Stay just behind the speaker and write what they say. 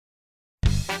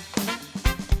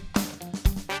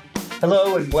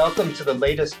Hello and welcome to the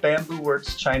latest Bamboo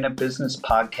Works China Business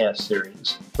Podcast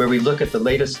series, where we look at the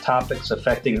latest topics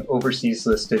affecting overseas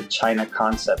listed China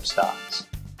concept stocks.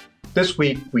 This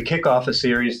week, we kick off a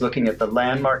series looking at the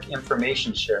landmark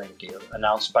information sharing deal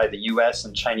announced by the US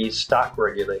and Chinese stock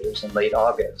regulators in late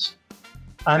August.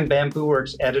 I'm Bamboo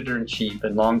Works Editor-in-Chief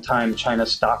and longtime China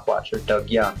stock watcher Doug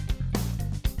Young.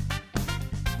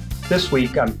 This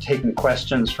week, I'm taking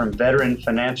questions from veteran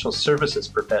financial services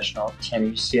professional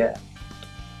Tienyu Sieh.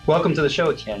 Welcome to the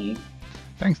show, Tienyu.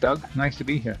 Thanks, Doug. Nice to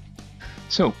be here.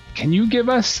 So, can you give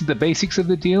us the basics of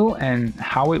the deal and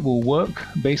how it will work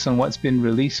based on what's been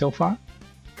released so far?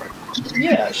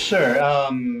 Yeah, sure.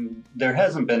 There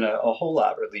hasn't been a whole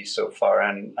lot released so far,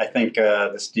 and I think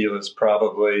this deal is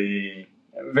probably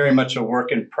very much a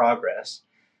work in progress.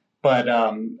 But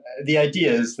the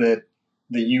idea is that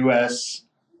the U.S.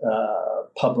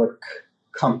 Public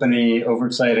Company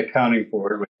Oversight Accounting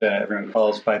Board, which everyone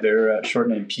calls by their short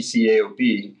name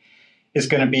PCAOB, is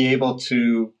going to be able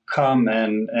to come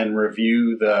and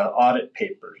review the audit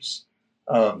papers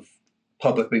of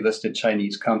publicly listed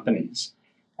Chinese companies.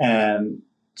 And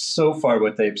so far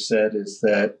what they've said is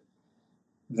that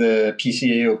the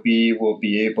PCAOB will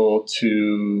be able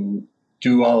to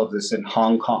do all of this in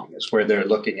Hong Kong, is where they're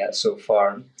looking at so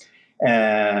far.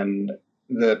 And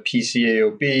the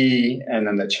PCAOB and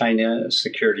then the China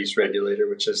Securities Regulator,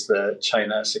 which is the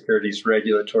China Securities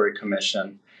Regulatory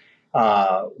Commission,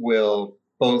 will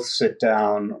both sit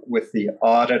down with the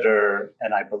auditor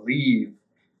and I believe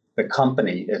the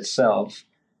company itself.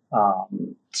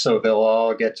 So they'll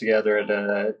all get together at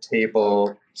a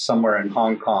table somewhere in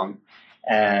Hong Kong.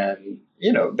 And,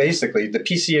 basically the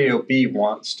PCAOB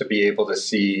wants to be able to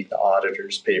see the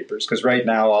auditor's papers because right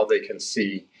now all they can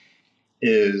see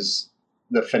is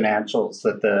the financials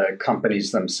that the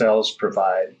companies themselves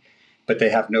provide, but they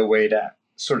have no way to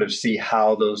sort of see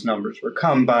how those numbers were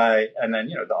come by. And then,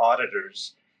 the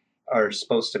auditors are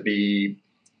supposed to be,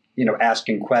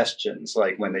 asking questions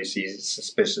like when they see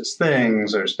suspicious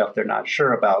things or stuff they're not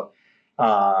sure about.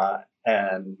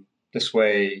 And this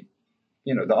way,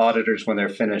 the auditors, when they're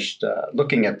finished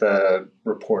looking at the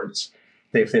reports,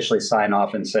 they officially sign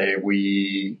off and say,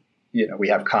 we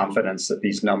have confidence that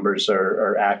these numbers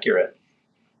are accurate.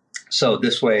 So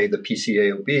this way, the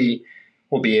PCAOB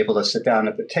will be able to sit down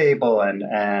at the table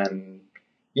and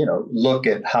look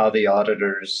at how the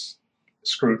auditors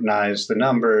scrutinize the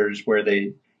numbers, where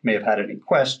they may have had any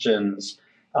questions,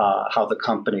 how the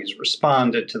companies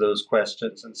responded to those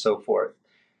questions, and so forth.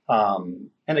 And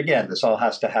again, this all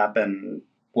has to happen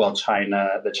while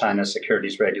the China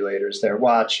securities regulators, they're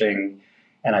watching.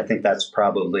 And I think that's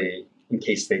probably in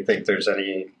case they think there's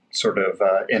any sort of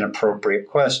inappropriate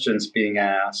questions being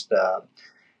asked.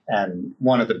 And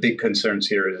one of the big concerns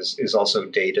here is also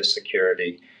data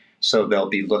security. So they'll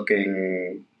be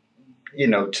looking,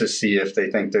 to see if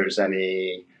they think there's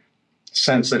any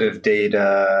sensitive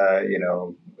data,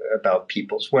 about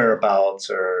people's whereabouts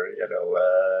or,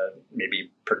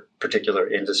 maybe particular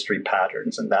industry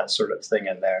patterns and that sort of thing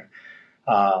in there.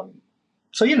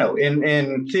 So,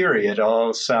 in theory, it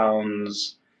all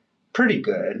sounds pretty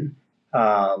good.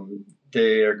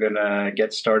 They are going to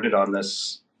get started on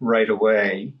this right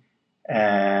away,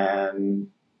 and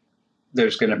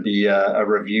there's going to be a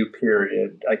review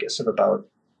period, I guess, of about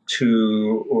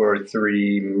 2 or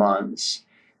 3 months.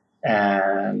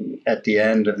 And at the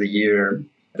end of the year,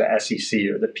 the SEC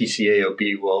or the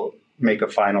PCAOB will make a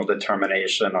final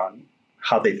determination on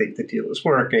how they think the deal is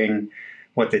working,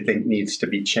 what they think needs to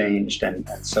be changed, and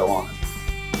so on.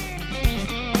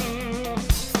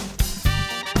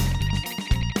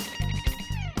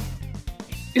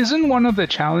 Isn't one of the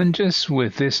challenges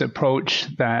with this approach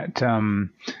that,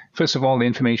 first of all, the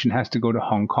information has to go to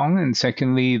Hong Kong, and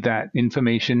secondly, that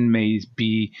information may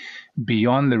be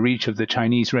beyond the reach of the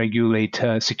Chinese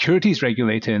securities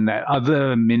regulator, in that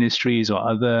other ministries or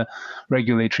other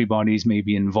regulatory bodies may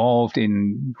be involved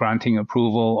in granting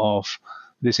approval of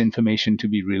this information to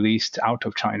be released out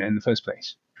of China in the first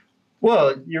place?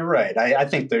 Well, you're right. I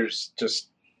think there's just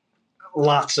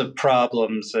lots of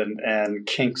problems and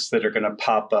kinks that are going to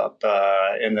pop up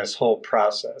in this whole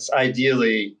process.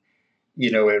 Ideally,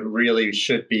 it really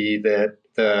should be that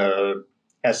the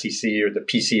SEC or the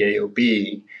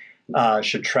PCAOB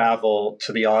should travel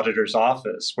to the auditor's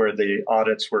office where the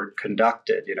audits were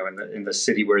conducted, in the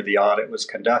city where the audit was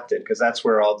conducted, because that's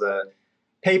where all the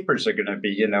papers are going to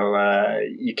be.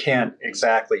 You can't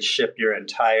exactly ship your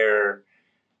entire,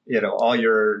 all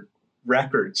your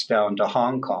records down to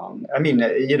Hong Kong. I mean,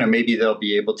 maybe they'll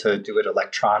be able to do it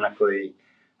electronically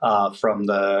from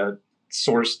the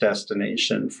source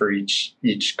destination for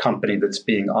each company that's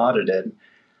being audited.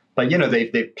 But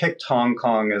they've picked Hong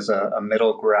Kong as a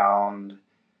middle ground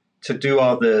to do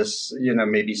all this.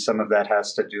 Maybe some of that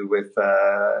has to do with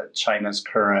China's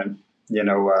current,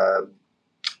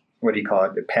 what do you call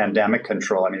it, the pandemic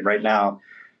control. I mean, right now,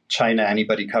 China,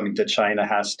 anybody coming to China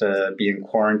has to be in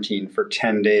quarantine for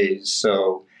 10 days.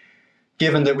 So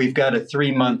given that we've got a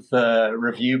 3-month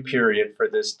review period for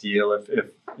this deal, if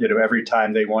every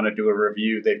time they want to do a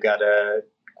review, they've got to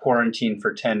quarantine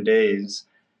for 10 days,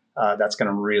 that's going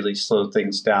to really slow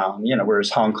things down. Whereas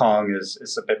Hong Kong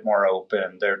is a bit more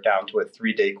open. They're down to a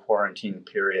 3-day quarantine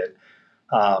period.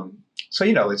 So,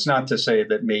 it's not to say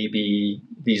that maybe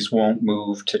these won't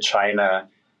move to China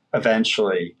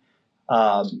eventually.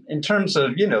 In terms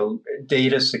of,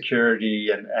 data security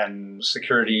and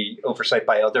security oversight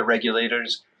by other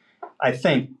regulators, I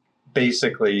think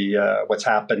basically what's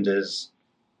happened is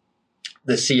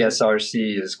the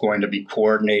CSRC is going to be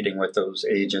coordinating with those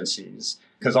agencies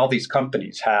because all these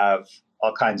companies have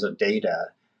all kinds of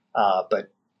data,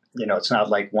 but it's not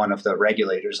like one of the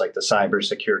regulators, like the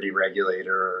cybersecurity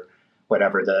regulator or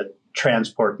whatever, the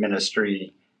transport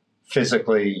ministry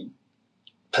physically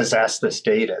possess this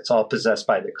data. It's all possessed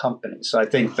by the company. So I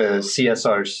think the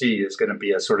CSRC is going to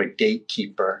be a sort of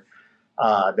gatekeeper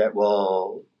that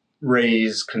will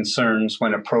raise concerns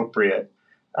when appropriate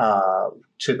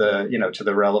to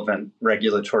the relevant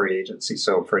regulatory agency.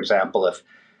 So, for example, if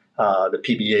the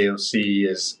PBAOC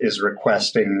is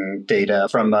requesting data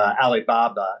from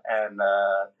Alibaba and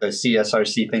the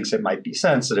CSRC thinks it might be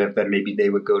sensitive, then maybe they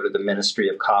would go to the Ministry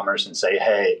of Commerce and say,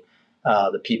 hey,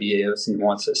 the PBAOC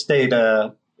wants this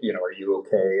data. Are you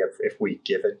okay if we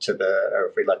give it or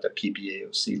if we let the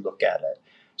PBAOC look at it?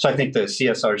 So I think the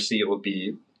CSRC will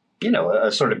be,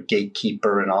 a sort of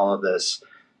gatekeeper in all of this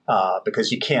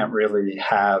because you can't really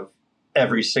have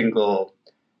every single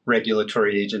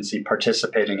regulatory agency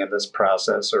participating in this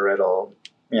process, or it'll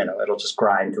just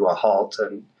grind to a halt.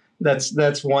 And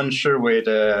that's one sure way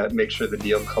to make sure the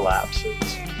deal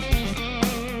collapses.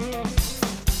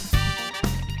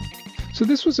 So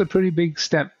this was a pretty big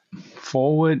step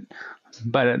forward,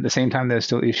 but at the same time, there's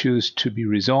still issues to be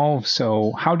resolved.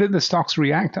 So how did the stocks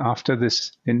react after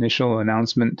this initial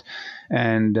announcement,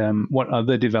 and what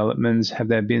other developments have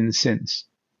there been since?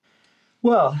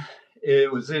 Well,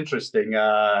 it was interesting.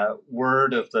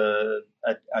 Word of the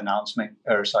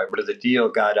word of the deal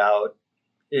got out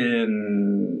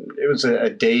it was a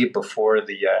day before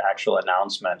the actual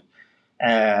announcement.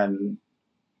 And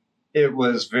it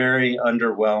was very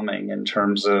underwhelming in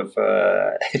terms of,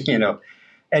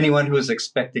 anyone who was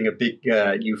expecting a big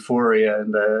euphoria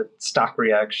in the stock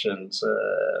reactions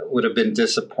would have been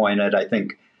disappointed. I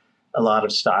think a lot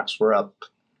of stocks were up.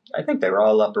 I think they were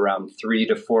all up around 3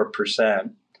 to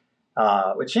 4%,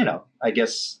 which, I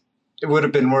guess it would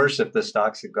have been worse if the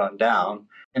stocks had gone down.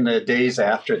 In the days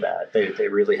after that, they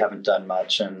really haven't done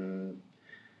much. And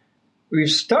we've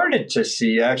started to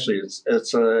see, actually,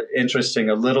 it's interesting,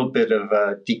 a little bit of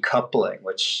decoupling,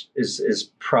 which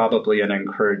is probably an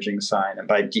encouraging sign. And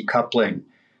by decoupling,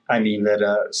 I mean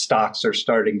that stocks are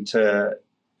starting to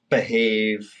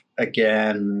behave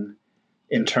again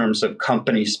in terms of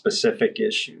company-specific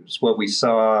issues. What we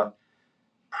saw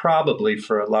probably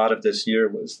for a lot of this year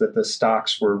was that the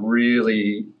stocks were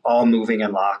really all moving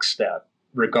in lockstep,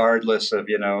 regardless of,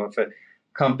 if a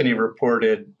company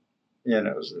reported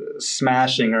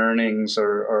smashing earnings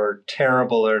or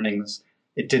terrible earnings,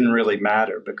 it didn't really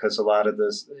matter because a lot of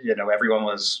this, everyone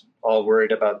was all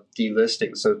worried about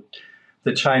delisting. So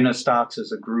the China stocks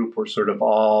as a group were sort of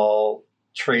all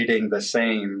trading the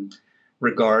same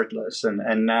regardless.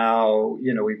 And now,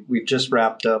 we've just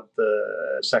wrapped up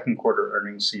the second quarter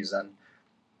earnings season,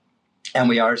 and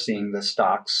we are seeing the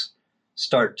stocks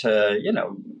start to,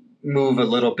 move a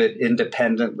little bit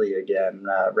independently again,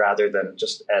 rather than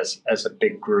just as a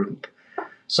big group.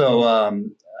 So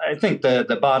I think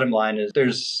the bottom line is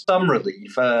there's some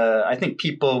relief. I think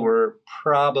people were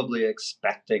probably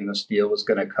expecting this deal was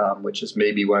going to come, which is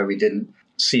maybe why we didn't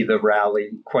see the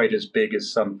rally quite as big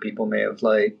as some people may have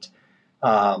liked.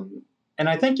 And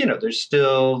I think, there's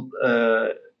still a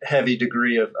heavy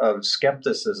degree of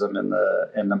skepticism in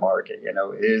the market.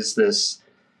 Is this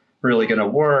really going to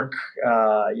work?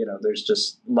 There's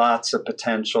just lots of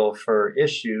potential for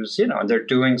issues, and they're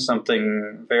doing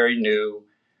something very new.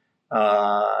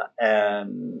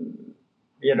 And,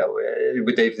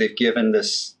 they've given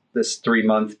this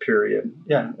 3-month period.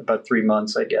 Yeah, about 3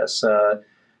 months, I guess,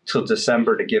 till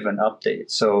December to give an update.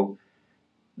 So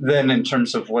then in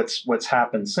terms of what's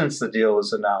happened since the deal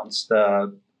was announced,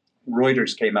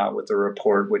 Reuters came out with a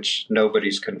report, which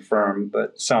nobody's confirmed,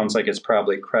 but sounds like it's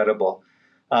probably credible,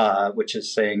 which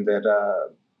is saying that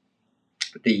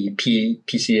The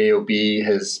PCAOB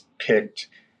has picked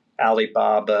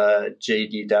Alibaba,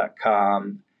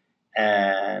 JD.com,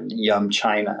 and Yum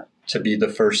China to be the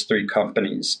first three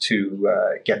companies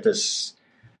to get this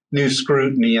new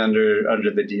scrutiny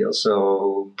under the deal.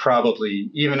 So probably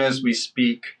even as we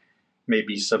speak,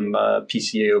 maybe some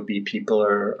PCAOB people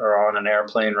are on an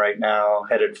airplane right now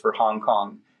headed for Hong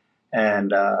Kong,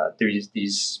 and these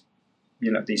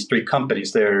these three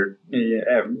companies. They're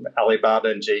Alibaba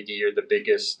and JD are the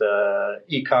biggest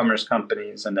e-commerce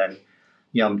companies, and then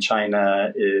Yum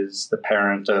China is the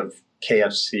parent of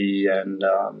KFC and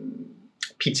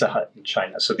Pizza Hut in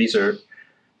China. So these are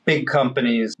big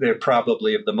companies. They're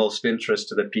probably of the most interest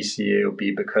to the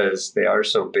PCAOB because they are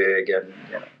so big, and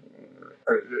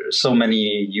so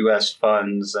many U.S.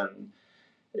 funds and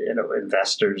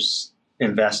investors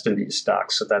invest in these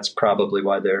stocks. So that's probably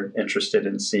why they're interested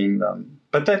in seeing them.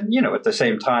 But then, at the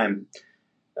same time,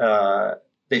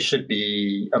 they should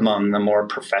be among the more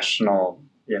professional,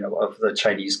 of the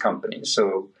Chinese companies.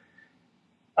 So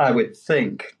I would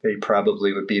think they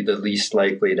probably would be the least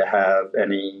likely to have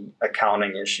any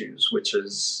accounting issues, which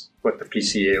is what the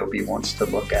PCAOB wants to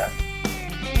look at.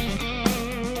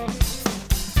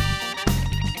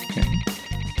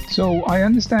 So I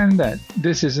understand that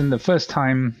this isn't the first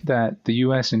time that the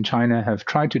US and China have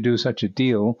tried to do such a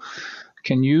deal.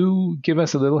 Can you give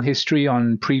us a little history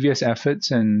on previous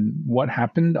efforts and what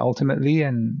happened ultimately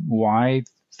and why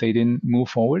they didn't move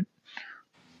forward?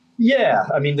 Yeah,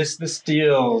 I mean this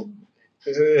deal.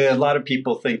 A lot of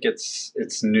people think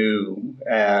it's new,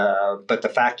 but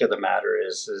the fact of the matter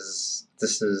is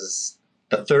this is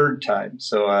the third time.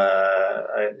 So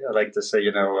I like to say,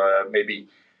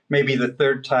 maybe the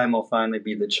third time will finally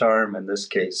be the charm in this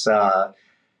case.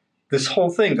 This whole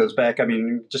thing goes back, I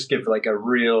mean, just give like a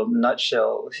real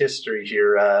nutshell history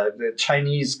here. The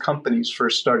Chinese companies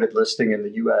first started listing in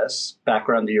the US back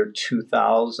around the year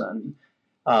 2000.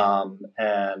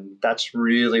 And that's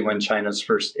really when China's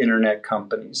first internet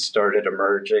companies started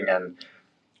emerging. And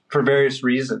for various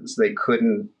reasons, they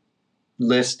couldn't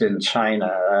list in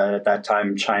China. At that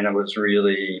time, China was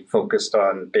really focused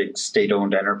on big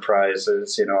state-owned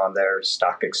enterprises, on their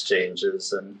stock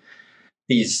exchanges. And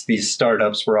these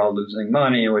startups were all losing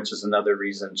money, which is another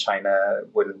reason China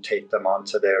wouldn't take them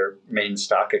onto their main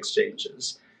stock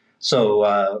exchanges.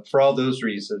 So for all those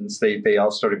reasons, they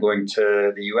all started going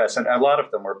to the U.S., and a lot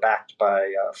of them were backed by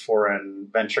foreign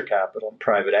venture capital and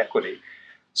private equity.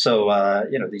 So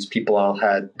these people all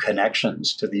had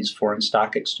connections to these foreign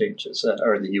stock exchanges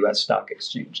or the U.S. stock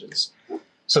exchanges.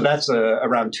 So that's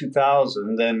around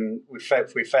 2000. Then we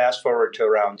fast forward to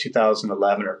around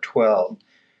 2011 or 12.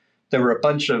 There were a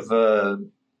bunch of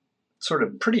sort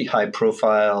of pretty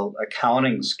high-profile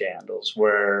accounting scandals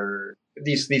where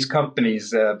these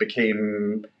companies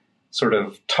became sort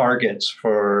of targets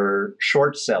for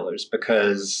short sellers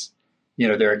because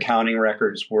their accounting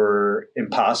records were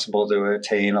impossible to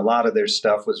attain. A lot of their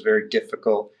stuff was very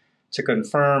difficult to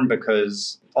confirm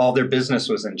because all their business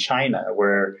was in China,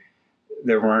 where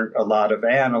there weren't a lot of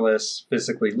analysts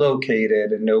physically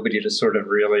located and nobody to sort of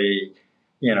really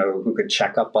who could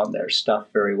check up on their stuff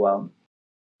very well.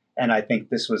 And I think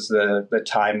this was the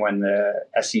time when the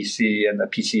SEC and the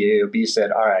PCAOB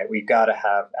said, all right, we've got to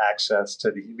have access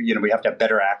to we have to have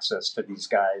better access to these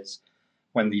guys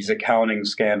when these accounting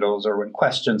scandals or when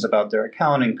questions about their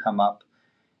accounting come up.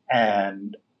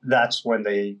 And that's when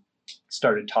they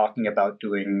started talking about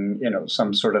doing,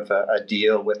 some sort of a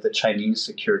deal with the Chinese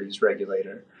securities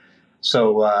regulator.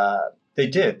 So they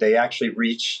did. They actually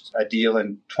reached a deal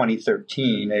in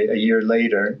 2013, a year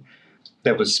later,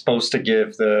 that was supposed to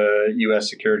give the U.S.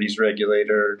 securities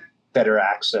regulator better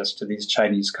access to these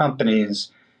Chinese companies.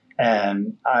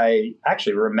 And I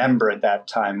actually remember at that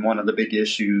time, one of the big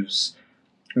issues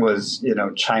was,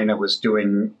 China was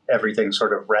doing everything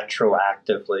sort of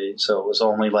retroactively. So it was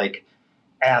only like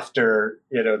after,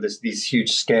 these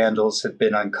huge scandals had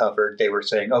been uncovered, they were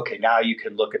saying, okay, now you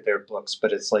can look at their books.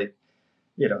 But it's like,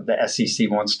 the SEC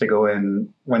wants to go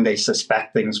in when they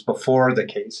suspect things before the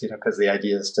case, because the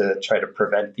idea is to try to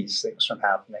prevent these things from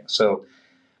happening. So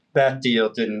that deal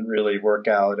didn't really work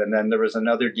out. And then there was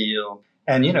another deal.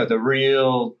 And, the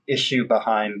real issue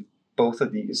behind both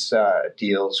of these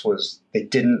deals was they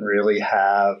didn't really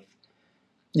have,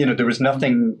 there was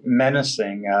nothing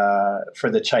menacing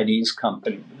for the Chinese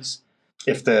companies.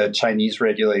 If the Chinese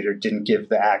regulator didn't give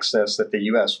the access that the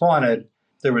U.S. wanted,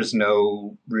 there was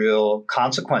no real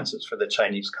consequences for the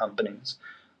Chinese companies.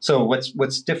 So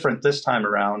what's different this time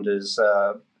around is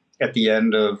at the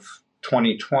end of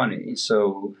 2020,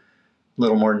 so a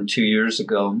little more than 2 years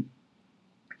ago,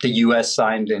 the U.S.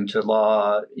 signed into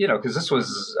law, because this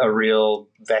was a real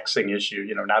vexing issue,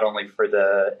 not only for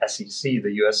the SEC,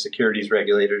 the U.S. securities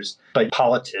regulators, but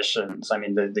politicians. I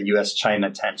mean, the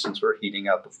U.S.-China tensions were heating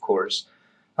up, of course.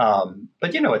 But,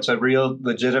 it's a real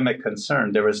legitimate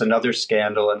concern. There was another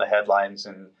scandal in the headlines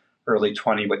in early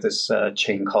 20 with this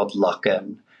chain called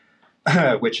Luckin,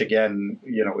 which, again,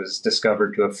 was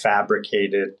discovered to have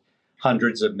fabricated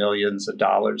hundreds of millions of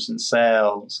dollars in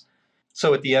sales.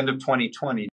 So at the end of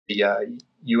 2020, the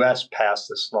U.S. passed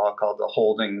this law called the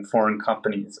Holding Foreign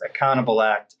Companies Accountable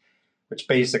Act, which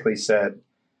basically said,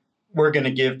 we're going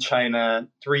to give China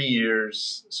 3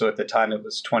 years. So at the time it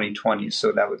was 2020.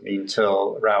 So that would mean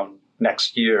till around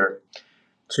next year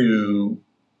to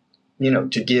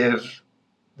give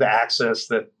the access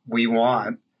that we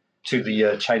want to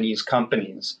the Chinese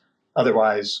companies.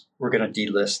 Otherwise, we're going to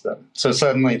delist them. So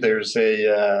suddenly there's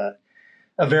a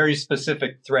very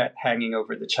specific threat hanging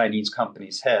over the Chinese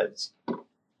companies' heads.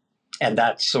 And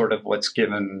that's sort of what's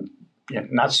given,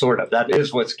 that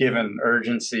is what's given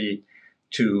urgency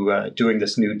to doing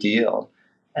this new deal.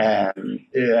 And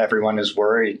everyone is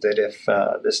worried that if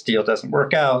this deal doesn't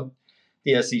work out,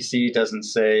 the SEC doesn't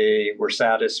say we're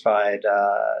satisfied,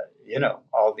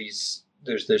 all these,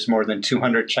 there's more than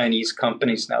 200 Chinese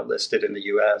companies now listed in the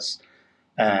U.S.,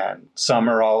 and some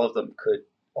or all of them could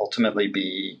ultimately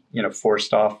be,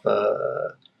 forced off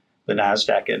the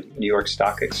NASDAQ and New York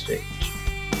Stock Exchange.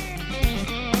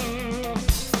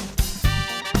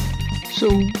 So,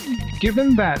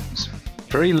 given that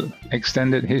very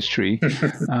extended history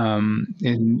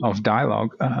of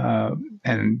dialogue,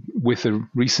 and with the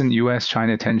recent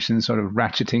U.S.-China tensions sort of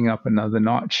ratcheting up another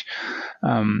notch,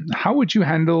 how would you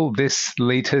handle this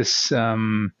latest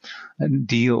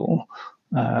deal,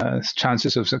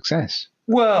 chances of success?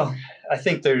 Well, I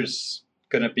think there's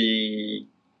going to be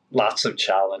lots of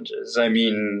challenges. I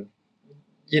mean,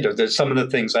 there's some of the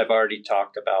things I've already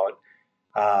talked about.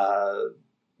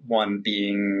 One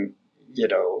being,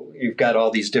 you've got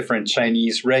all these different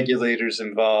Chinese regulators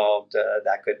involved.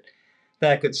 That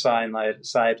could sideline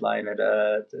it.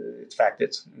 The fact that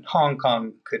it's in Hong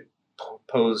Kong could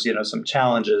pose, some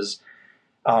challenges.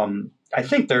 I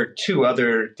think there are two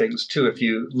other things, too. If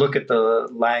you look at the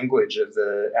language of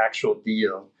the actual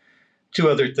deal, two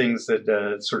other things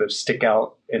that sort of stick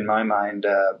out in my mind.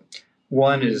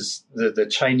 One is the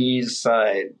Chinese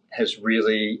side has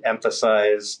really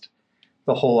emphasized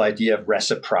the whole idea of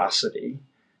reciprocity.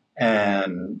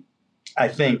 And I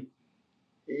think,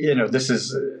 this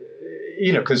is,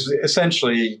 because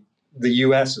essentially the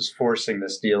U.S. is forcing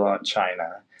this deal on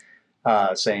China,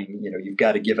 saying, you've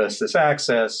got to give us this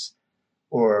access,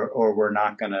 or we're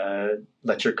not going to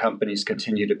let your companies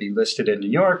continue to be listed in New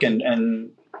York.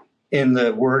 And in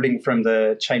the wording from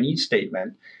the Chinese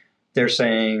statement, they're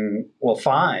saying, well,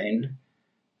 fine,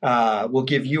 we'll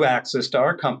give you access to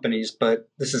our companies, but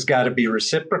this has got to be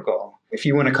reciprocal. If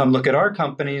you want to come look at our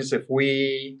companies, if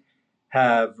we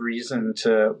have reason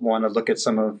to want to look at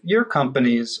some of your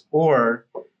companies, or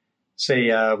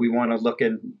say we want to look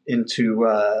into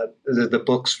the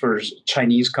books for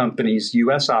Chinese companies'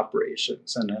 U.S.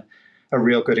 operations. And a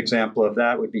real good example of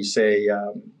that would be, say,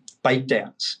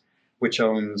 ByteDance, which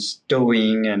owns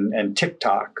Douyin and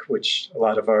TikTok, which a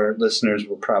lot of our listeners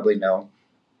will probably know.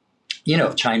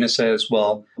 If China says,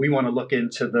 well, we want to look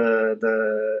into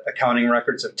the accounting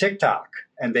records of TikTok,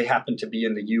 and they happen to be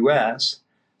in the U.S.,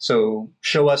 so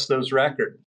show us those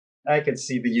records. I could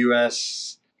see the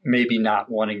U.S. maybe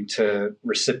not wanting to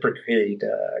reciprocate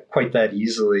quite that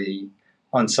easily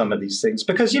on some of these things,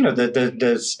 because,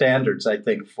 the standards, I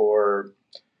think, for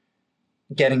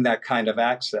getting that kind of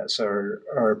access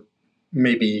are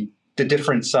maybe the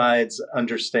different sides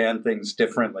understand things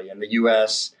differently. In the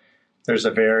U.S., there's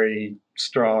a very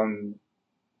strong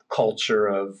culture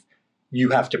of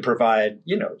you have to provide,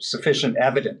 sufficient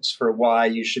evidence for why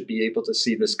you should be able to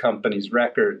see this company's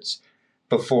records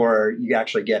before you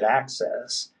actually get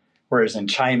access. Whereas in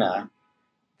China,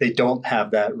 they don't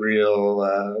have that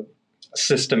real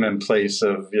system in place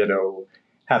of,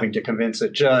 having to convince a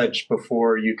judge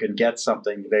before you can get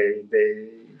something. They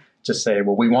just say,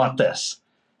 well, we want this.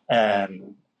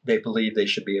 And they believe they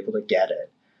should be able to get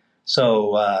it.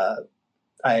 So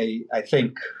I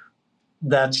think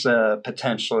that's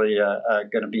potentially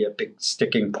going to be a big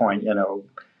sticking point.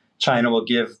 China will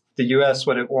give the U.S.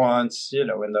 what it wants, in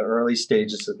the early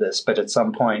stages of this. But at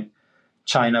some point,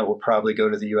 China will probably go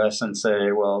to the U.S. and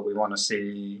say, well, we want to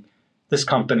see this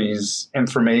company's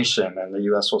information. And the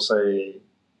U.S. will say,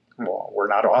 well, we're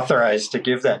not authorized to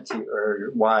give that to you. Or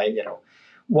why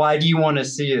do you want to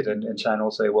see it? And China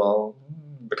will say, well,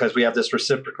 because we have this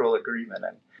reciprocal agreement.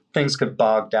 And things could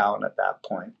bog down at that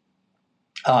point.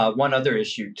 One other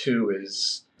issue, too,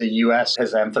 is the U.S.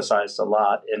 has emphasized a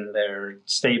lot in their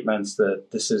statements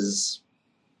that this is,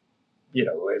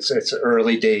 it's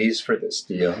early days for this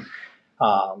deal.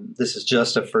 This is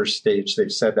just a first stage.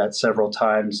 They've said that several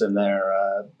times in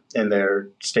their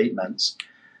statements.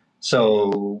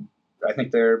 So I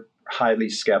think they're highly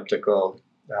skeptical.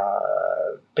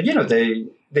 But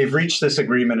they've reached this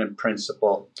agreement in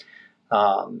principle,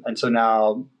 and so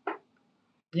now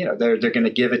they're going to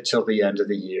give it till the end of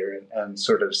the year and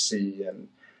sort of see. And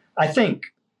I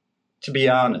think, to be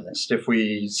honest, if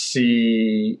we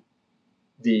see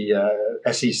the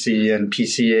SEC and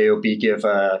PCAOB give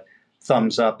a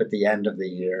thumbs up at the end of the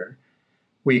year,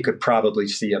 we could probably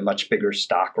see a much bigger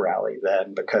stock rally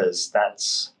then, because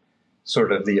that's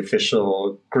sort of the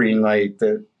official green light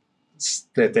that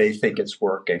they think it's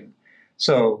working.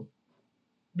 So,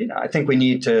 I think we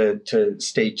need to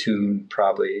stay tuned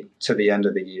probably to the end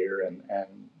of the year and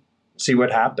see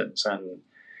what happens. And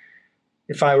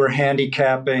if I were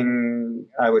handicapping,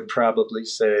 I would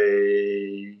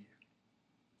say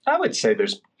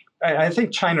I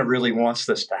think China really wants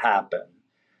this to happen.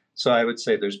 So I would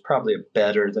say there's probably a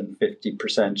better than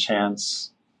 50%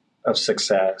 chance of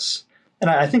success. And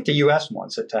I think the U.S.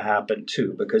 wants it to happen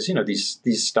too, because,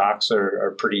 these stocks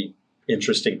are pretty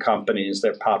interesting companies.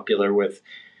 They're popular with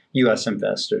U.S.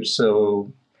 investors.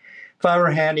 So if I were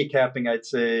handicapping, I'd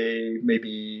say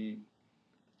maybe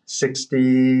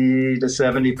 60 to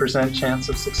 70% chance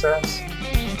of success.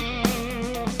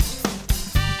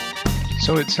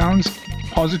 So it sounds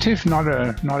positive, not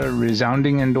a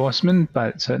resounding endorsement,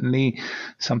 but certainly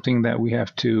something that we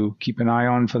have to keep an eye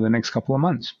on for the next couple of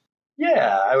months.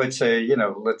 Yeah, I would say,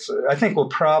 I think we'll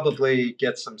probably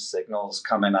get some signals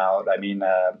coming out. I mean,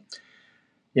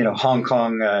 Hong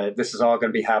Kong, this is all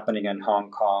going to be happening in Hong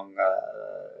Kong.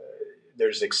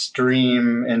 There's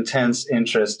extreme, intense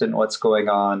interest in what's going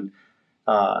on.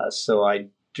 So I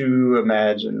do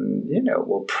imagine,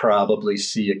 we'll probably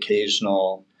see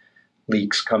occasional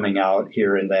leaks coming out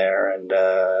here and there. And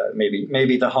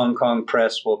maybe the Hong Kong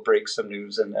press will break some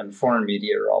news, and foreign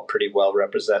media are all pretty well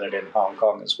represented in Hong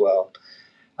Kong as well.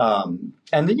 And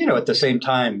then, at the same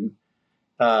time,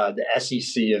 the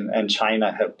SEC and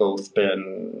China have both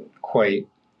been quite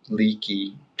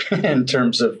leaky in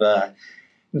terms of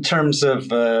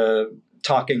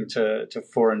talking to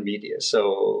foreign media.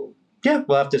 So yeah,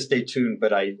 we'll have to stay tuned,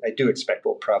 but I do expect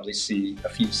we'll probably see a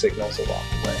few signals along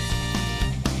the way.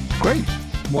 Great.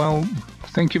 Well,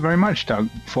 thank you very much, Doug,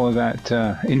 for that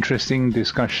interesting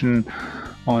discussion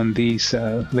on these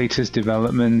latest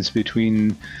developments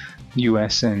between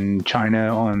US and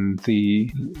China on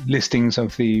the listings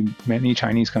of the many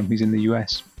Chinese companies in the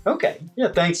US. Okay. Yeah,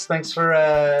 thanks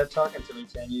for talking to me,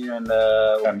 Tienyu, and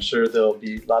I'm sure there'll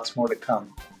be lots more to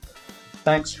come.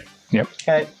 Thanks. Yep.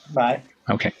 Okay, bye.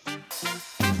 Okay.